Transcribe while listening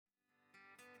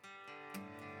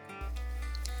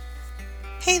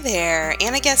Hey there,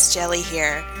 Anna Guest Jelly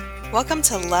here. Welcome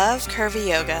to Love Curvy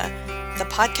Yoga, the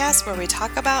podcast where we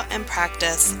talk about and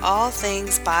practice all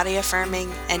things body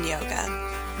affirming and yoga.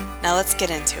 Now let's get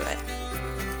into it.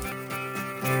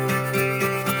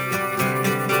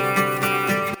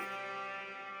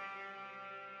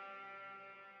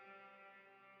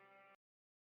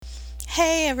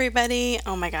 Hey everybody!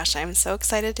 Oh my gosh, I'm so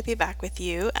excited to be back with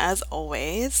you as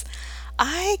always.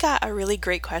 I got a really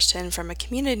great question from a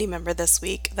community member this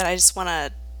week that I just want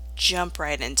to jump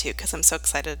right into because I'm so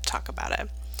excited to talk about it.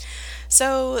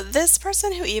 So, this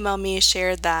person who emailed me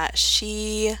shared that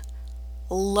she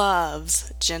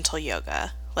loves gentle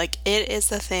yoga. Like, it is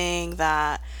the thing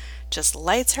that just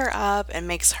lights her up and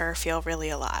makes her feel really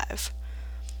alive.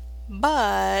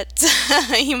 But,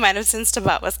 you might have sensed a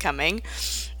but was coming.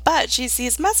 But she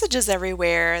sees messages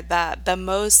everywhere that the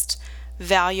most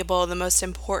valuable, the most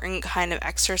important kind of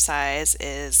exercise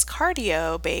is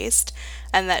cardio based,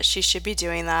 and that she should be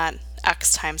doing that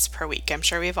X times per week. I'm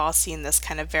sure we've all seen this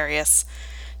kind of various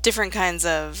different kinds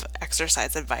of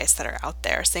exercise advice that are out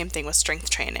there. Same thing with strength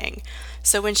training.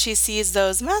 So when she sees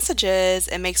those messages,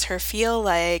 it makes her feel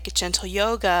like gentle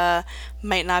yoga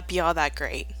might not be all that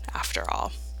great after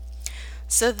all.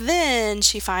 So then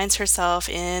she finds herself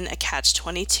in a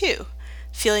catch-22,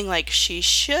 feeling like she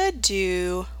should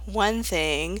do one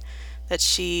thing that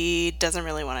she doesn't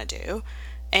really want to do,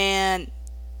 and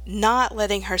not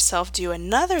letting herself do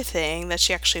another thing that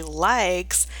she actually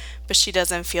likes, but she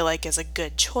doesn't feel like is a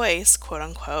good choice, quote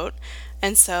unquote.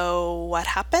 And so what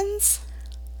happens?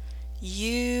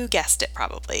 You guessed it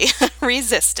probably,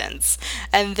 resistance.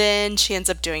 And then she ends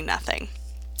up doing nothing.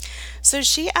 So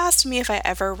she asked me if I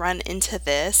ever run into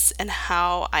this and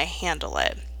how I handle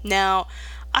it. Now,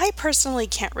 I personally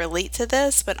can't relate to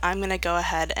this, but I'm going to go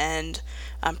ahead and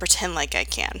pretend like I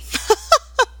can.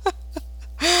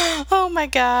 Oh my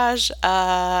gosh,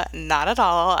 not at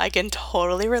all. I can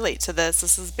totally relate to this.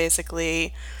 This is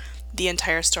basically the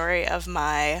entire story of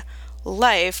my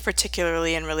life,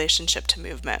 particularly in relationship to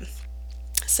movement.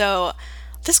 So,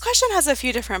 this question has a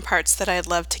few different parts that I'd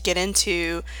love to get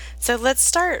into. So, let's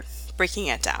start breaking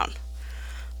it down.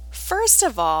 First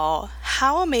of all,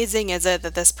 how amazing is it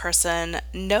that this person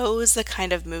knows the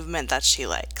kind of movement that she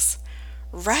likes?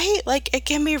 Right? Like, it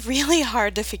can be really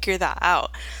hard to figure that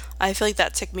out. I feel like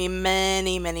that took me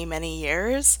many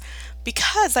years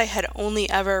because I had only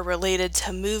ever related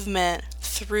to movement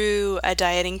through a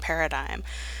dieting paradigm.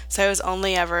 So I was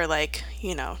only ever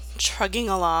trugging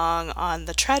along on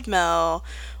the treadmill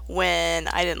when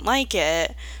I didn't like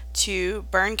it to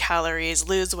burn calories,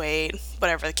 lose weight,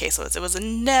 whatever the case was. It was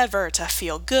never to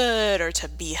feel good or to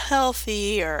be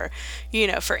healthy or,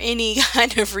 for any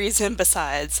kind of reason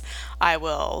besides I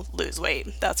will lose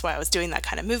weight. That's why I was doing that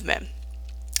kind of movement.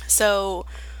 So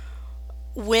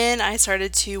when I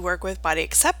started to work with body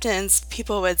acceptance,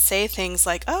 people would say things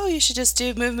like, oh, you should just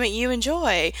do movement you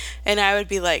enjoy. And I would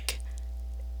be like,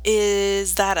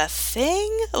 is that a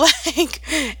thing? Like,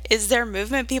 is there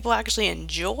movement people actually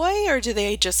enjoy, or do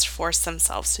they just force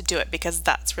themselves to do it? Because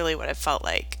that's really what it felt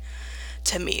like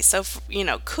to me. So,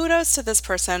 kudos to this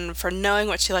person for knowing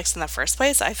what she likes in the first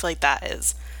place. I feel like that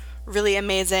is really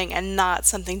amazing and not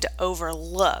something to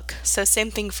overlook. So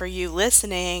same thing for you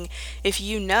listening. If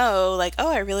you know, like,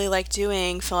 oh, I really like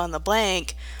doing fill in the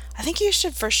blank, I think you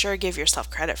should for sure give yourself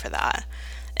credit for that.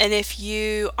 And if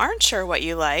you aren't sure what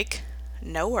you like,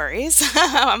 no worries.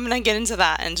 I'm going to get into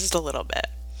that in just a little bit.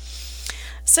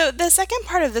 So the second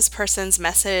part of this person's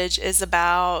message is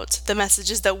about the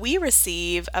messages that we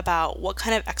receive about what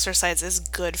kind of exercise is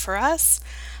good for us,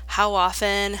 how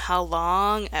often, how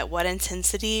long, at what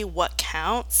intensity, what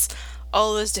counts,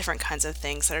 all those different kinds of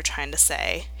things that are trying to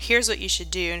say, here's what you should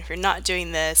do, and if you're not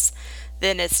doing this,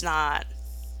 then it's not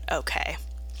okay.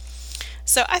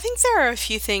 So I think there are a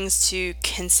few things to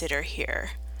consider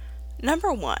here.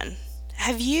 Number one,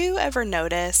 have you ever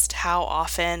noticed how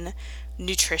often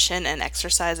nutrition and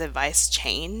exercise advice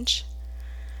change?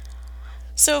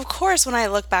 So, of course, when I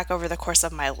look back over the course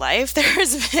of my life,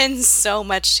 there's been so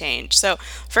much change. So,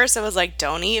 first it was like,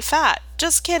 don't eat fat.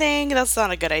 Just kidding. That's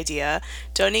not a good idea.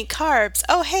 Don't eat carbs.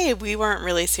 Oh, hey, we weren't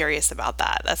really serious about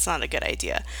that. That's not a good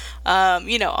idea. On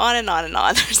and on and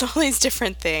on. There's all these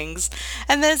different things.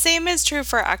 And the same is true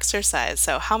for exercise.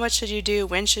 So, how much should you do?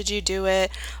 When should you do it?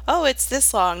 Oh, it's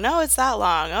this long. No, it's that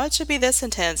long. Oh, it should be this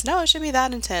intense. No, it should be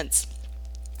that intense.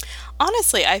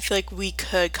 Honestly, I feel like we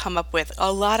could come up with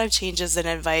a lot of changes in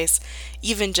advice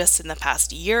even just in the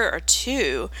past year or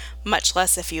two, much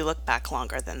less if you look back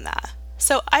longer than that.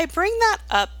 So I bring that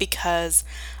up because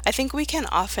I think we can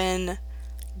often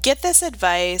get this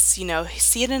advice,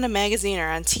 see it in a magazine or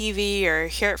on TV or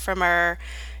hear it from our,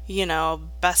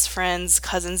 best friend's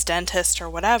cousin's dentist or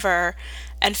whatever,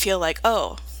 and feel like,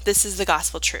 oh, this is the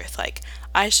gospel truth. Like,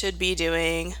 I should be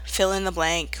doing fill in the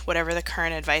blank, whatever the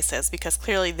current advice is, because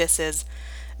clearly this is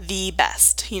the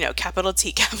best, capital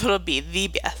T, capital B,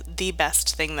 the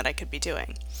best thing that I could be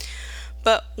doing.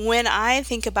 But when I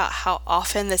think about how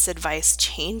often this advice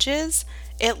changes,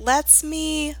 it lets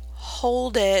me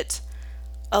hold it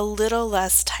a little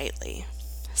less tightly.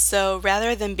 So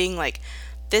rather than being like,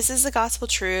 this is the gospel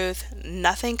truth,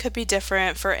 nothing could be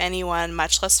different for anyone,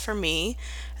 much less for me,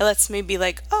 it lets me be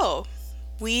like, oh,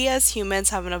 we as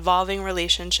humans have an evolving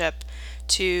relationship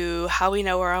to how we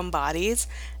know our own bodies,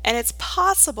 and it's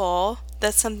possible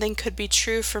that something could be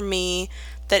true for me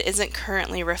that isn't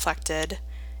currently reflected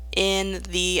in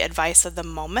the advice of the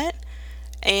moment.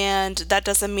 And that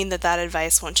doesn't mean that that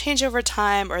advice won't change over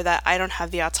time or that I don't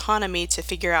have the autonomy to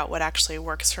figure out what actually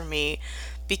works for me,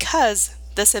 because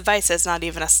this advice is not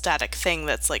even a static thing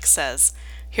that's like says,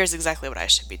 here's exactly what I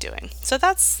should be doing. So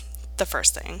that's the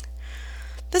first thing.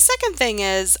 The second thing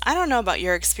is, I don't know about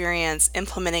your experience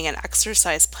implementing an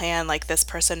exercise plan like this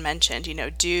person mentioned,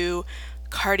 do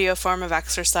cardio form of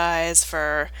exercise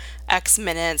for X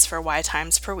minutes for Y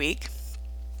times per week.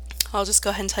 I'll just go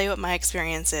ahead and tell you what my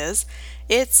experience is.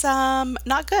 It's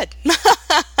not good.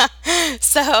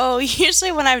 So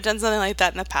usually when I've done something like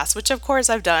that in the past, which of course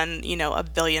I've done, a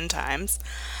billion times,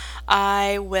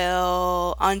 I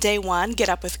will on day one get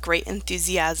up with great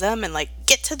enthusiasm and like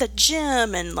get to the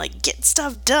gym and like get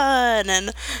stuff done.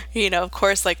 And, of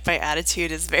course, like my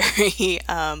attitude is very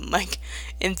like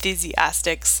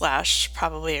enthusiastic /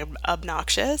 probably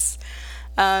obnoxious.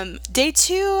 Day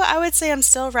two, I would say I'm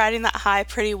still riding that high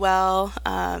pretty well,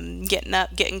 getting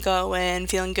up, getting going,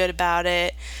 feeling good about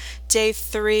it. Day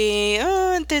three,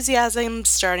 enthusiasm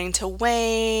starting to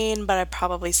wane, but I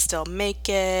probably still make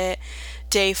it.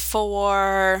 Day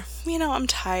four, I'm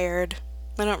tired.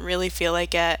 I don't really feel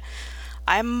like it.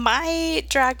 I might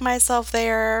drag myself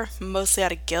there, mostly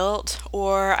out of guilt,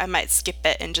 or I might skip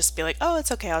it and just be like, oh,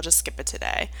 it's okay, I'll just skip it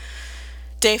today.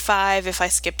 Day five, if I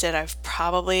skipped it, I've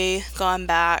probably gone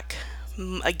back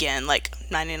again, like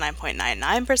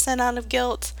 99.99% out of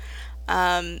guilt.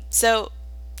 So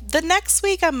the next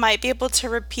week, I might be able to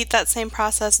repeat that same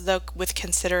process, though with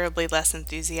considerably less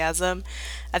enthusiasm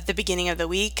at the beginning of the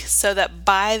week, so that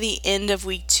by the end of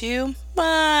week two,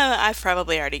 I've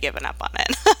probably already given up on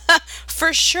it.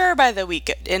 For sure by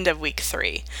the end of week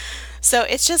three. So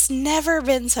it's just never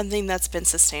been something that's been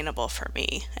sustainable for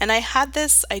me. And I had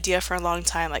this idea for a long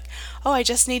time, like, oh, I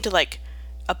just need to like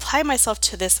apply myself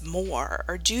to this more,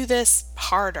 or do this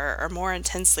harder or more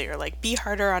intensely, or like be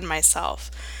harder on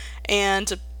myself.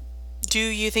 And do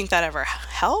you think that ever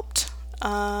helped?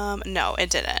 No, it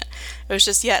didn't. It was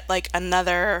just yet like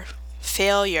another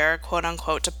failure, quote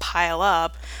unquote, to pile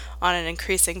up on an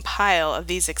increasing pile of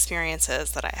these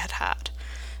experiences that I had had.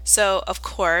 So, of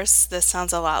course, this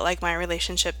sounds a lot like my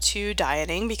relationship to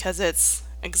dieting because it's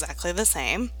exactly the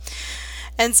same.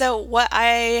 And so, what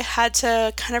I had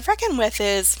to kind of reckon with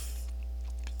is,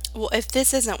 well, if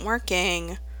this isn't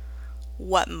working,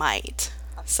 what might?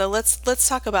 So let's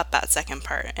talk about that second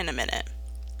part in a minute.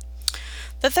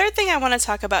 The third thing I want to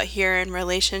talk about here in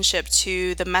relationship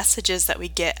to the messages that we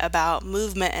get about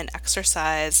movement and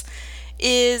exercise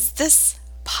is this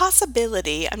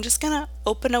possibility. I'm just going to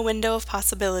open a window of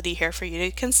possibility here for you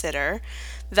to consider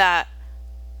that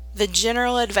the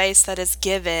general advice that is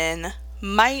given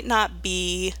might not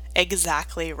be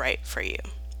exactly right for you.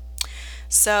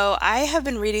 So I have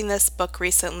been reading this book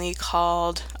recently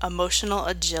called Emotional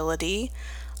Agility.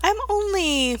 I'm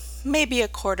only maybe a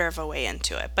quarter of a way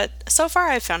into it, but so far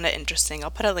I've found it interesting.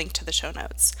 I'll put a link to the show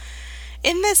notes.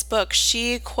 In this book,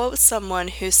 she quotes someone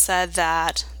who said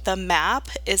that the map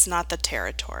is not the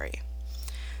territory.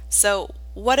 So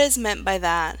what is meant by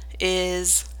that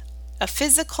is a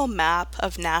physical map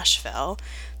of Nashville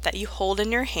that you hold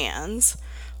in your hands,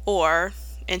 or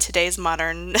in today's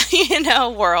modern,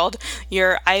 world,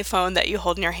 your iPhone that you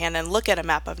hold in your hand and look at a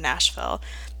map of Nashville.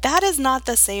 That is not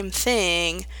the same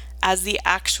thing as the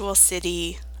actual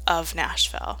city of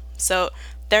Nashville. So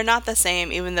they're not the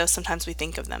same, even though sometimes we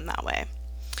think of them that way.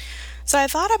 So I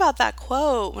thought about that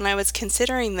quote when I was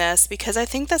considering this, because I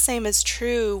think the same is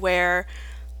true where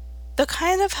the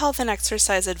kind of health and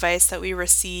exercise advice that we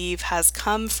receive has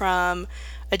come from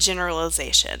a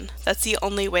generalization. That's the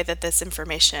only way that this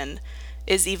information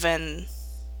is even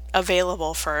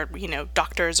available for,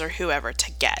 doctors or whoever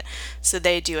to get. So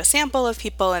they do a sample of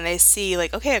people and they see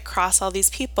like, okay, across all these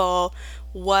people,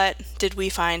 what did we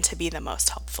find to be the most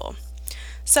helpful?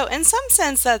 So in some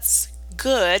sense, that's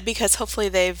good because hopefully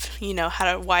they've,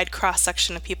 had a wide cross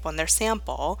section of people in their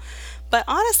sample. But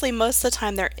honestly, most of the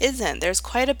time there isn't. There's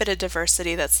quite a bit of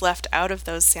diversity that's left out of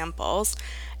those samples.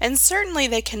 And certainly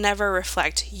they can never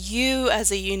reflect you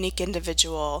as a unique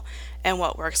individual and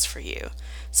what works for you.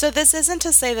 So this isn't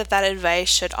to say that that advice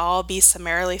should all be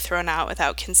summarily thrown out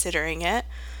without considering it.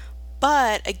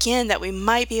 But again, that we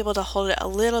might be able to hold it a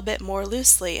little bit more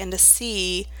loosely and to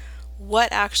see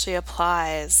what actually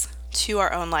applies to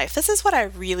our own life. This is what I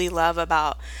really love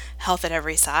about health at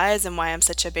every size and why I'm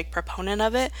such a big proponent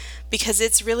of it, because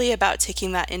it's really about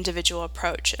taking that individual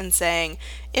approach and saying,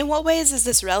 in what ways is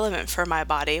this relevant for my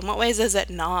body? In what ways is it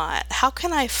not? How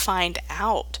can I find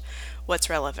out what's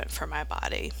relevant for my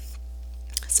body?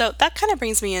 So that kind of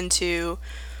brings me into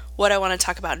what I want to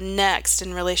talk about next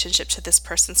in relationship to this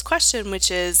person's question, which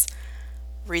is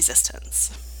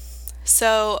resistance.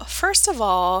 So, first of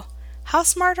all, how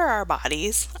smart are our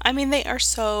bodies? I mean, they are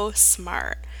so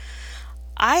smart.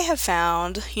 I have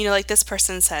found, like this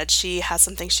person said, she has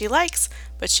something she likes,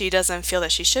 but she doesn't feel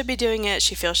that she should be doing it.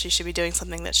 She feels she should be doing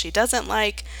something that she doesn't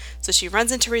like. So she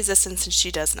runs into resistance and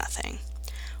she does nothing.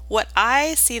 What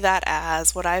I see that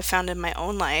as, what I've found in my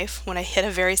own life when I hit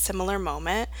a very similar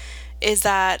moment, is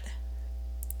that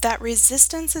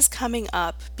resistance is coming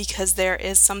up because there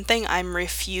is something I'm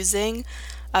refusing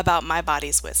about my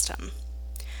body's wisdom.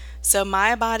 So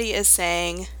my body is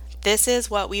saying, this is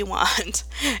what we want,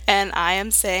 and I am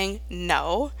saying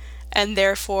no, and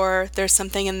therefore there's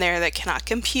something in there that cannot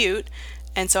compute.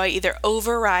 And so I either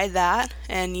override that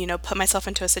and, put myself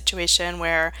into a situation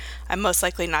where I'm most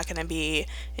likely not going to be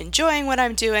enjoying what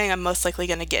I'm doing. I'm most likely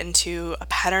going to get into a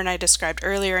pattern I described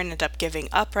earlier and end up giving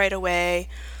up right away.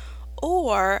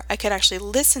 Or I could actually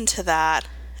listen to that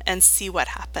and see what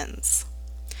happens.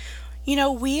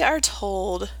 We are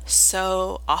told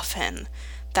so often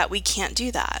that we can't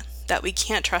do that we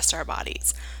can't trust our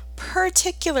bodies.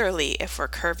 Particularly if we're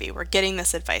curvy. We're getting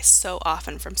this advice so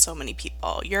often from so many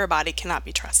people. Your body cannot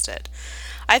be trusted.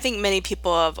 I think many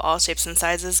people of all shapes and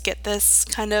sizes get this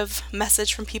kind of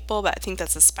message from people, but I think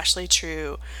that's especially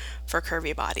true for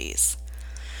curvy bodies.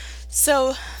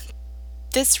 So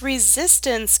this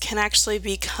resistance can actually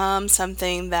become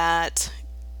something that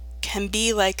can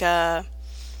be like a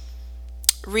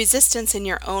resistance in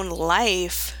your own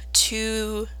life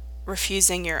to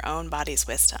refusing your own body's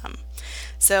wisdom.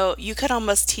 So you could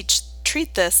almost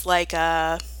treat this like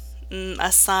a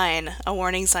sign, a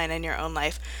warning sign in your own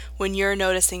life. When you're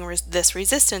noticing this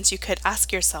resistance, you could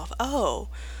ask yourself, oh,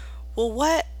 well,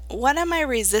 what am I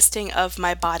resisting of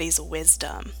my body's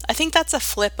wisdom? I think that's a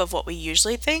flip of what we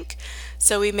usually think.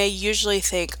 So we may usually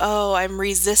think, oh, I'm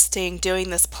resisting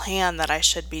doing this plan that I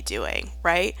should be doing,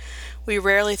 right? We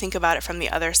rarely think about it from the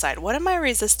other side. What am I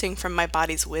resisting from my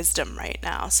body's wisdom right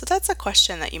now? So that's a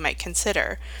question that you might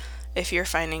consider if you're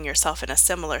finding yourself in a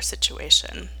similar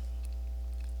situation.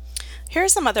 Here are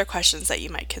some other questions that you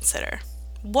might consider.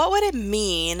 What would it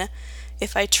mean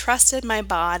if I trusted my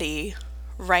body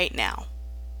right now?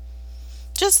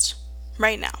 Just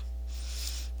right now.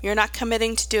 You're not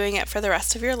committing to doing it for the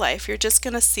rest of your life. You're just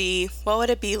going to see what would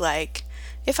it be like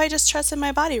if I just trusted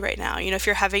my body right now. If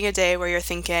you're having a day where you're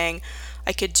thinking,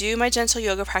 I could do my gentle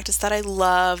yoga practice that I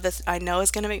love, that I know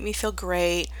is going to make me feel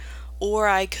great, or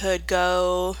I could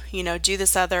go, do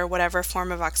this other whatever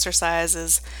form of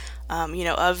exercises,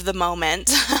 of the moment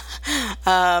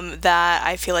that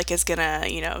I feel like is going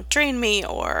to, drain me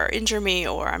or injure me,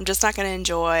 or I'm just not going to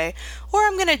enjoy, or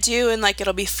I'm going to do and like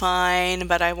it'll be fine,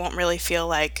 but I won't really feel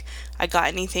like I got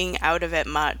anything out of it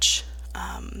much.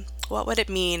 What would it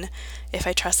mean if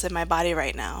I trusted my body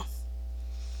right now?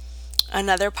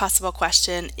 Another possible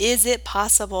question, is it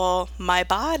possible my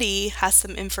body has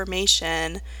some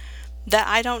information that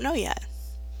I don't know yet?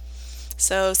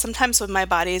 So sometimes when my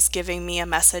body is giving me a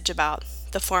message about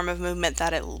the form of movement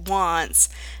that it wants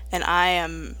and I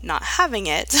am not having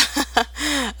it,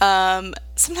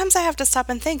 sometimes I have to stop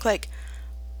and think like,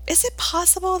 is it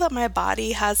possible that my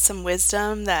body has some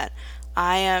wisdom that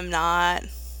I am not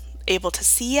able to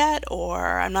see yet,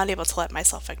 or I'm not able to let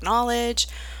myself acknowledge,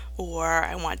 or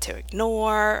I want to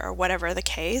ignore, or whatever the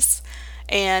case?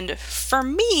 And for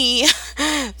me,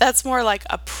 that's more like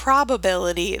a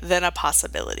probability than a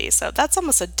possibility. So that's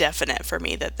almost a definite for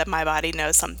me that my body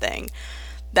knows something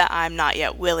that I'm not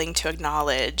yet willing to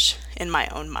acknowledge in my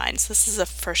own mind. So this is a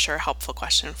for sure helpful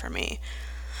question for me.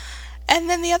 And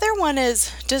then the other one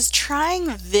is, does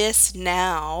trying this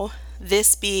now,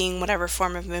 this being whatever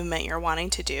form of movement you're wanting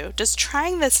to do, does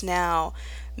trying this now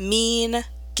mean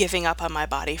giving up on my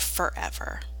body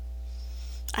forever?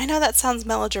 I know that sounds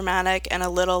melodramatic and a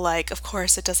little like, of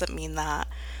course it doesn't mean that.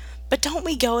 But don't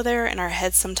we go there in our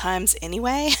heads sometimes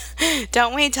anyway?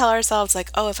 Don't we tell ourselves,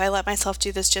 like, oh, if I let myself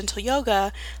do this gentle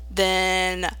yoga,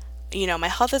 then, my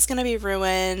health is going to be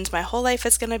ruined. My whole life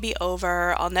is going to be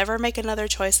over. I'll never make another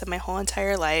choice in my whole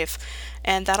entire life.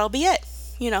 And that'll be it.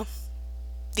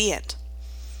 The end.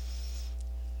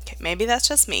 Okay, maybe that's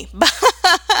just me. But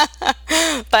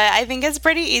I think it's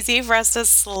pretty easy for us to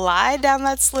slide down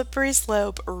that slippery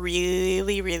slope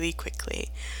really, really quickly.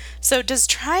 So, does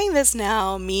trying this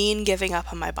now mean giving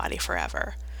up on my body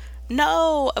forever?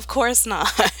 No, of course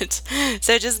not.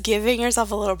 So, just giving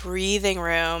yourself a little breathing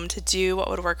room to do what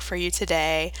would work for you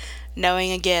today,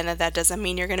 knowing again that that doesn't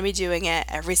mean you're going to be doing it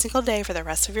every single day for the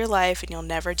rest of your life and you'll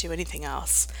never do anything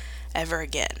else ever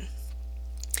again.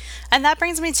 And that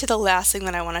brings me to the last thing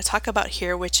that I want to talk about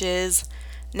here, which is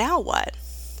now what?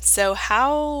 So,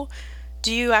 how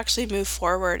do you actually move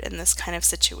forward in this kind of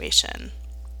situation?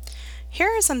 Here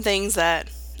are some things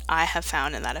that I have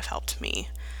found and that have helped me.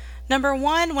 Number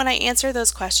one, when I answer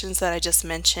those questions that I just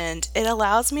mentioned, it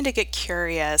allows me to get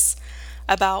curious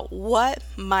about what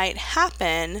might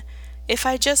happen if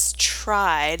I just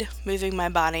tried moving my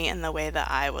body in the way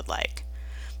that I would like.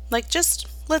 Like, just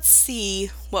let's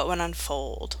see what would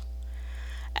unfold.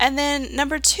 And then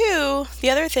number two, the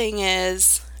other thing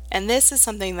is, and this is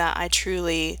something that I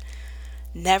truly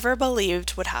never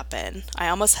believed would happen. I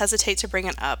almost hesitate to bring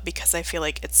it up because I feel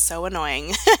like it's so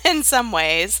annoying in some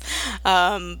ways.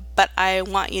 But I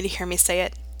want you to hear me say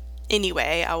it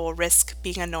anyway. I will risk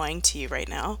being annoying to you right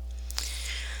now.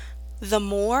 The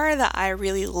more that I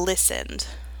really listened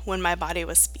when my body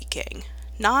was speaking,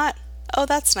 not, oh,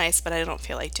 that's nice, but I don't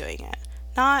feel like doing it.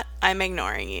 Not, I'm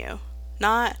ignoring you.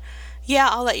 Not, yeah,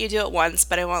 I'll let you do it once,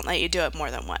 but I won't let you do it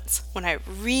more than once. When I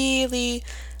really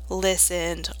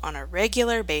listened on a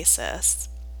regular basis,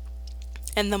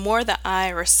 and the more that I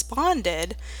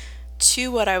responded to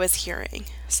what I was hearing.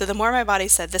 So the more my body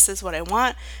said, this is what I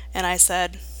want, and I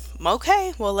said,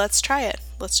 okay, well, let's try it.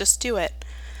 Let's just do it.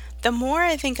 The more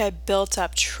I think I built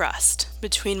up trust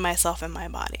between myself and my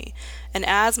body. And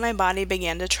as my body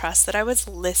began to trust that I was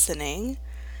listening,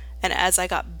 and as I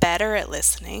got better at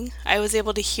listening, I was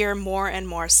able to hear more and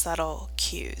more subtle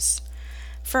cues.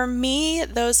 For me,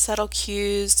 those subtle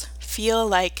cues feel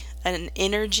like an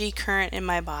energy current in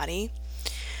my body.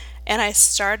 And I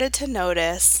started to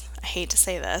notice, I hate to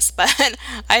say this, but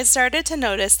I started to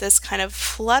notice this kind of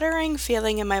fluttering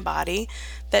feeling in my body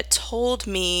that told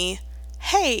me,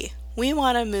 hey, we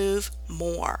want to move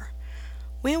more.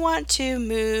 We want to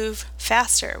move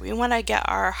faster. We want to get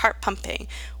our heart pumping.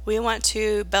 We want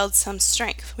to build some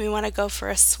strength. We want to go for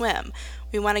a swim.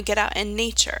 We want to get out in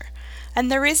nature. And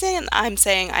the reason I'm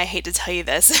saying I hate to tell you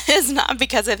this is not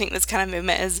because I think this kind of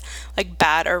movement is like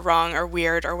bad or wrong or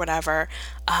weird or whatever,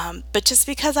 but just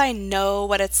because I know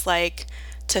what it's like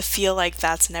to feel like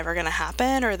that's never going to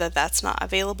happen, or that that's not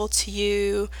available to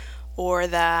you, or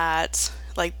that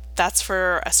like that's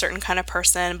for a certain kind of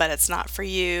person, but it's not for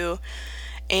you.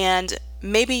 And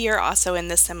maybe you're also in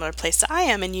this similar place to I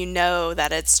am and you know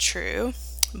that it's true.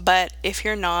 But if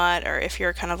you're not, or if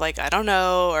you're kind of like, I don't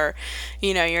know, or,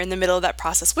 you're in the middle of that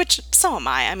process, which so am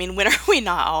I. I mean, when are we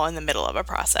not all in the middle of a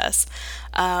process?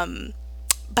 But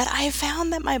I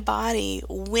found that my body,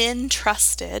 when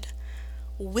trusted,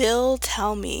 will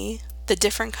tell me the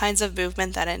different kinds of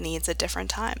movement that it needs at different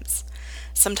times.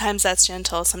 Sometimes that's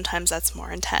gentle, sometimes that's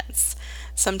more intense.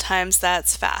 Sometimes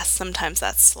that's fast, sometimes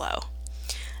that's slow.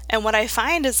 And what I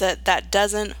find is that that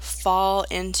doesn't fall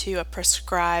into a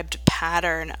prescribed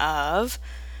pattern of,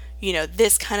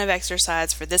 this kind of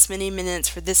exercise for this many minutes,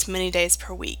 for this many days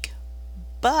per week.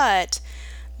 But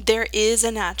there is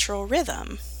a natural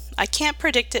rhythm. I can't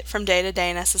predict it from day to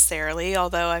day necessarily,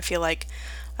 although I feel like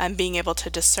I'm being able to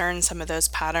discern some of those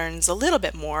patterns a little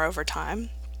bit more over time.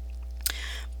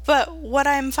 But what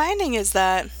I'm finding is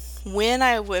that when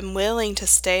I am willing to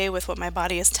stay with what my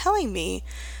body is telling me,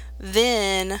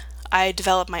 then I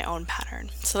develop my own pattern.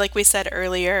 So like we said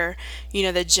earlier,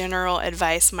 the general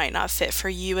advice might not fit for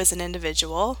you as an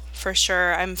individual. For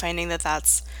sure, I'm finding that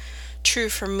that's true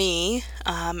for me,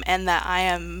 and that I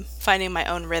am finding my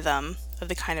own rhythm of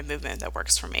the kind of movement that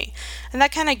works for me. And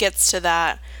that kind of gets to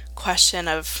that question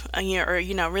of,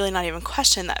 really not even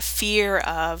question, that fear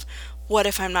of what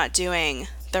if I'm not doing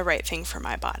the right thing for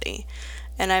my body?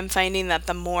 And I'm finding that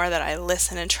the more that I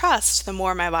listen and trust, the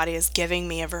more my body is giving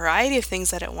me a variety of things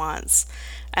that it wants.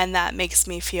 And that makes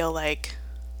me feel like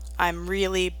I'm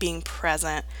really being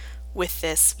present with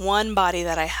this one body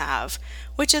that I have,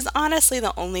 which is honestly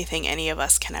the only thing any of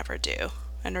us can ever do,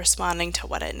 and responding to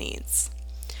what it needs.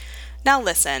 Now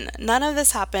listen, none of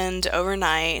this happened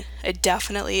overnight. It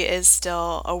definitely is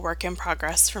still a work in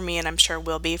progress for me, and I'm sure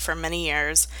will be for many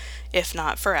years, if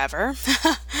not forever.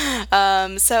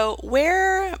 So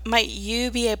where might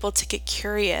you be able to get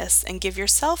curious and give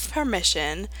yourself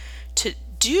permission to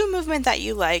do movement that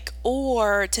you like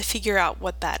or to figure out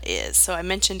what that is? So I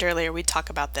mentioned earlier we'd talk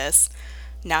about this.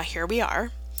 Now here we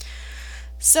are.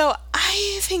 So,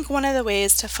 I think one of the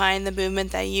ways to find the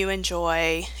movement that you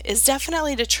enjoy is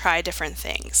definitely to try different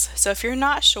things. So, if you're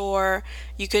not sure,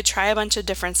 you could try a bunch of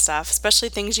different stuff, especially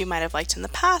things you might have liked in the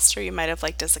past or you might have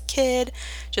liked as a kid,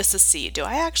 just to see, do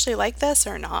I actually like this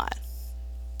or not?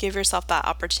 Give yourself that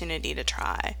opportunity to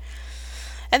try.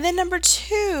 And then, number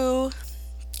two,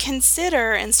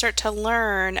 consider and start to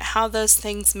learn how those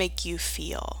things make you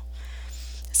feel.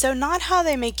 So not how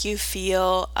they make you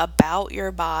feel about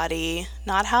your body,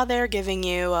 not how they're giving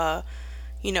you a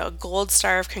gold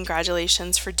star of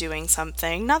congratulations for doing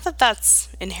something. Not that that's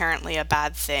inherently a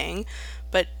bad thing,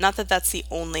 but not that that's the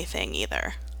only thing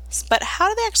either. But how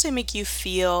do they actually make you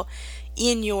feel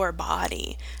in your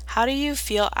body? How do you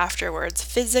feel afterwards,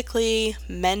 physically,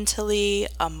 mentally,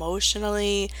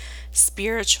 emotionally,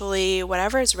 spiritually,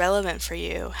 whatever is relevant for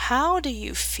you? How do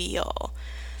you feel?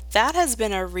 That has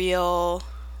been a real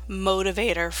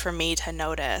motivator for me to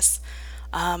notice.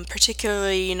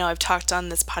 Particularly, I've talked on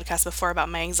this podcast before about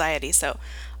my anxiety. So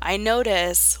I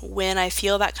notice when I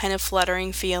feel that kind of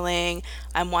fluttering feeling,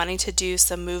 I'm wanting to do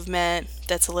some movement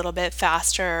that's a little bit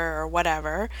faster or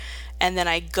whatever. And then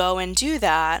I go and do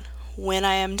that. When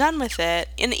I am done with it,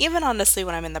 and even honestly,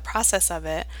 when I'm in the process of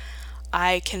it,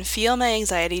 I can feel my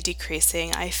anxiety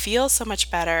decreasing. I feel so much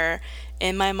better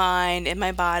in my mind, in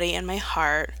my body, in my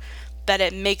heart, that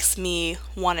it makes me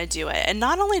want to do it. And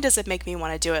not only does it make me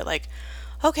want to do it, like,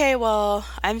 okay, well,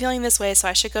 I'm feeling this way, so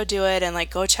I should go do it and like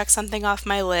go check something off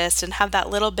my list and have that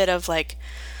little bit of like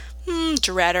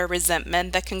dread or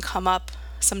resentment that can come up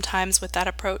sometimes with that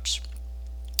approach.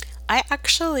 I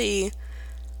actually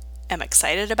am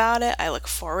excited about it. I look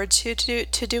forward to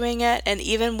doing it. And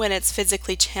even when it's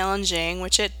physically challenging,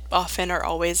 which it often or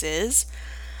always is,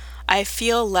 I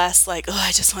feel less like, oh,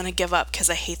 I just want to give up because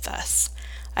I hate this.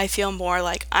 I feel more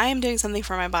like I'm doing something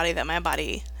for my body that my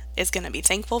body is going to be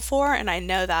thankful for, and I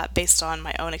know that based on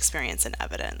my own experience and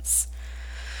evidence.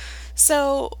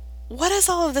 So, what does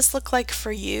all of this look like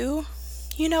for you?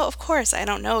 Of course, I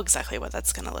don't know exactly what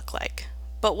that's going to look like.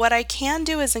 But what I can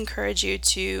do is encourage you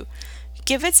to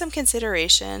give it some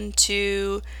consideration,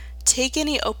 to take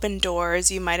any open doors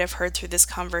you might have heard through this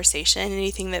conversation,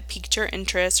 anything that piqued your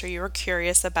interest or you were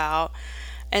curious about,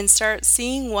 and start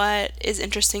seeing what is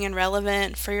interesting and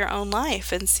relevant for your own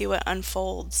life and see what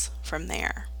unfolds from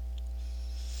there.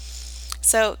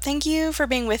 So thank you for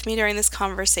being with me during this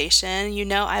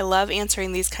conversation. I love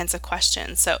answering these kinds of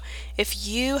questions. So if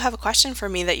you have a question for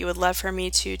me that you would love for me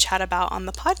to chat about on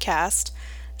the podcast,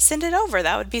 send it over.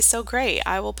 That would be so great.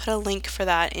 I will put a link for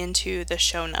that into the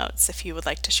show notes if you would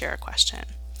like to share a question.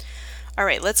 All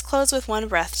right, let's close with one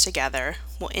breath together.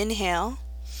 We'll inhale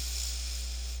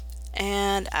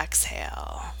and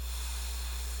exhale.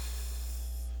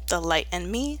 The light in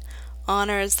me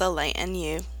honors the light in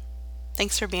you.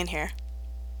 Thanks for being here.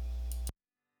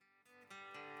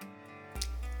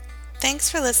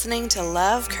 Thanks for listening to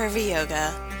Love Curvy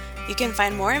Yoga. You can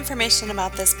find more information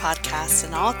about this podcast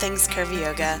and all things Curvy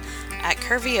Yoga at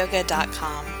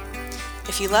curvyyoga.com.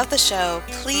 If you love the show,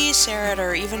 please share it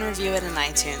or even review it in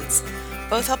iTunes.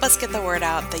 Both help us get the word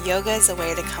out that yoga is a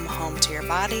way to come home to your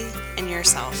body and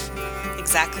yourself,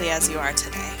 exactly as you are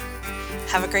today.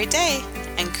 Have a great day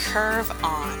and curve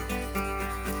on.